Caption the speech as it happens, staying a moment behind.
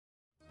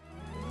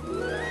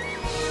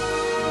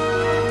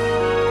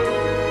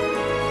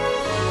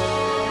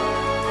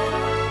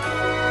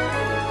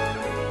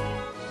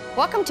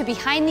Welcome to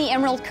Behind the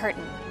Emerald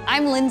Curtain.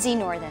 I'm Lindsay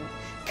Northern.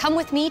 Come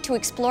with me to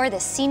explore the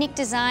scenic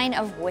design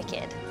of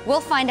Wicked. We'll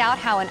find out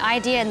how an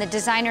idea in the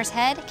designer's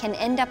head can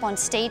end up on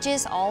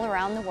stages all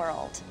around the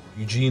world.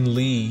 Eugene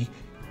Lee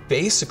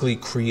basically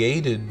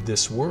created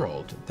this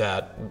world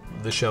that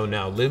the show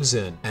now lives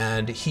in,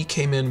 and he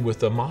came in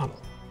with a model.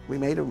 We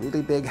made a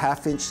really big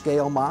half-inch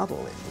scale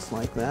model. It was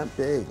like that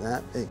big,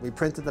 that big. We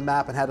printed the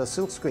map and had a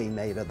silk screen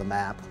made of the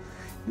map.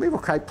 We were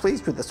quite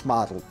pleased with this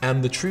model.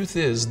 And the truth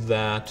is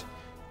that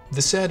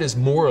the set is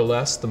more or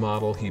less the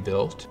model he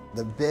built.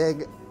 The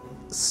big,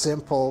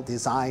 simple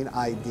design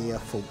idea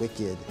for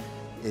Wicked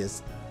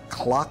is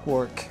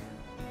clockwork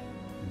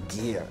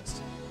gears.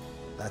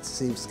 That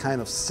seems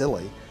kind of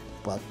silly,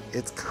 but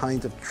it's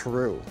kind of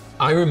true.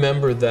 I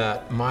remember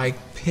that my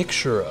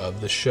picture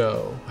of the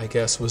show, I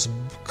guess, was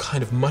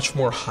kind of much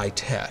more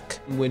high-tech.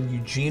 When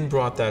Eugene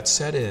brought that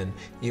set in,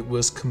 it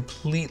was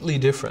completely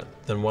different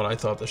than what I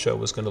thought the show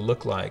was going to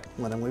look like.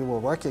 When we were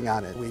working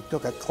on it, we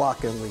took a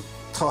clock and we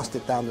tossed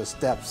it down the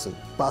steps and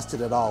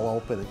busted it all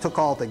open and took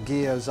all the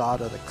gears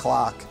out of the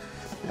clock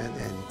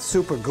and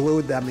super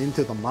glued them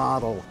into the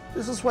model.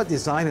 This is what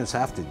designers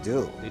have to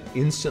do. It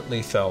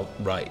instantly felt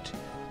right.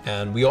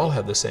 And we all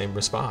had the same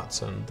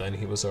response, and then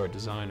he was our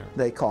designer.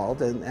 They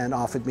called and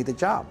offered me the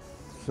job.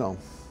 So,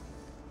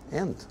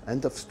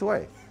 end of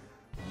story.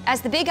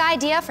 As the big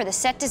idea for the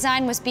set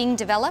design was being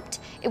developed,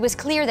 it was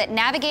clear that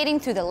navigating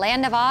through the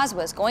Land of Oz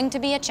was going to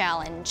be a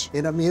challenge.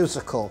 In a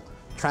musical,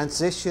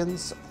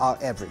 transitions are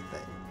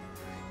everything.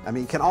 I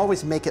mean, you can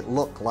always make it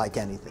look like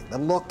anything. The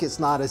look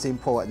is not as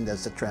important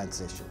as the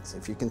transitions.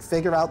 If you can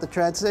figure out the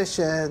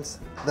transitions,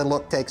 the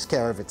look takes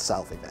care of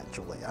itself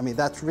eventually. I mean,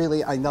 that's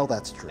really, I know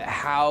that's true.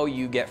 How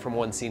you get from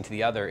one scene to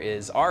the other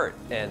is art,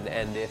 and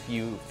if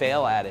you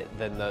fail at it,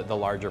 then the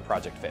larger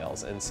project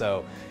fails. And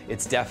so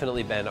it's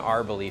definitely been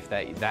our belief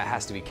that that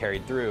has to be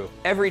carried through.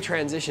 Every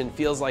transition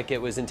feels like it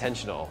was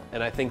intentional,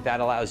 and I think that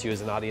allows you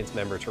as an audience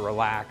member to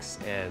relax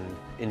and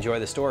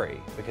enjoy the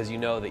story, because you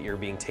know that you're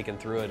being taken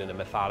through it in a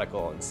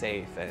methodical and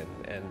safe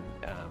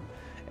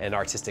and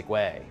artistic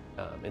way,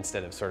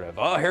 instead of sort of,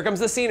 oh, here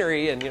comes the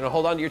scenery, and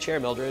hold on to your chair,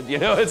 Mildred.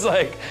 It's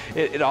like,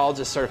 it all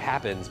just sort of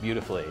happens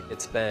beautifully.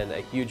 It's been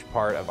a huge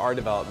part of our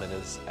development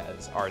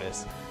as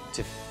artists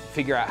to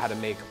figure out how to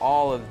make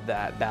all of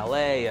that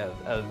ballet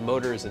of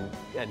motors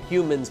and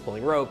humans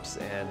pulling ropes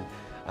and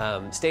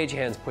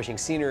stagehands pushing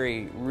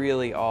scenery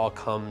really all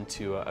come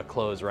to a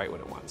close right when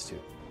it wants to.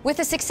 With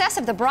the success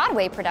of the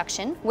Broadway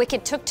production,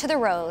 Wicked took to the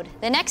road.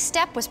 The next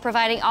step was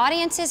providing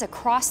audiences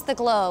across the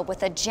globe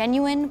with a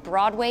genuine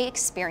Broadway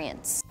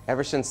experience.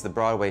 Ever since the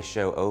Broadway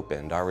show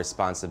opened, our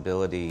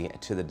responsibility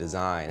to the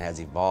design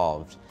has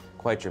evolved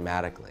quite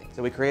dramatically.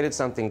 So we created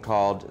something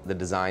called the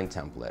design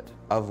template,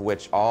 of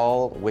which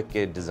all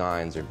Wicked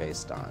designs are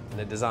based on.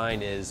 The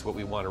design is what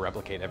we want to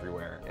replicate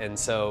everywhere. And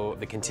so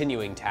the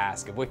continuing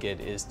task of Wicked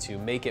is to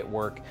make it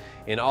work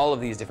in all of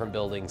these different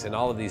buildings, in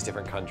all of these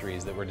different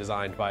countries that were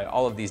designed by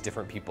all of these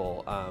different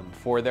people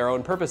for their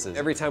own purposes.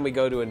 Every time we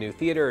go to a new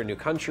theater, a new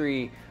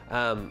country,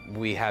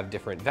 we have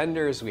different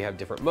vendors, we have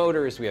different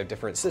motors, we have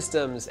different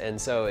systems, and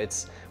so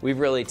we've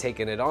really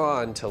taken it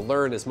on to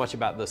learn as much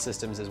about those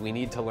systems as we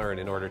need to learn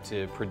in order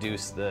to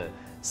produce the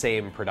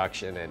same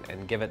production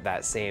and give it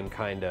that same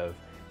kind of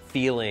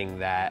feeling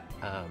that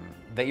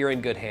you're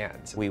in good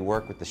hands. We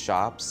work with the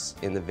shops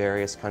in the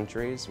various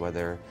countries,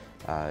 whether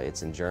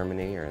it's in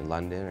Germany or in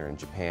London or in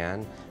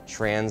Japan,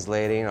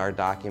 translating our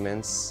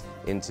documents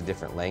into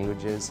different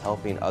languages,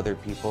 helping other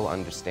people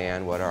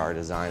understand what our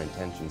design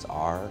intentions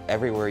are.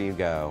 Everywhere you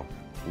go,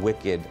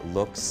 Wicked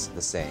looks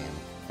the same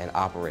and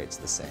operates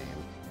the same.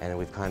 And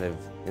we've kind of,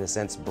 in a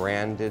sense,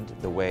 branded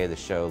the way the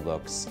show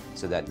looks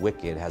so that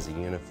Wicked has a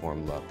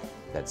uniform look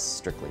that's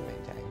strictly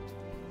maintained.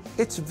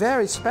 It's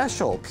very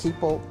special.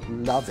 People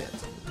love it.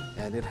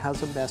 And it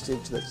has a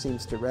message that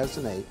seems to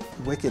resonate.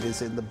 Wicked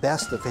is in the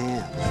best of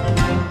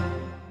hands.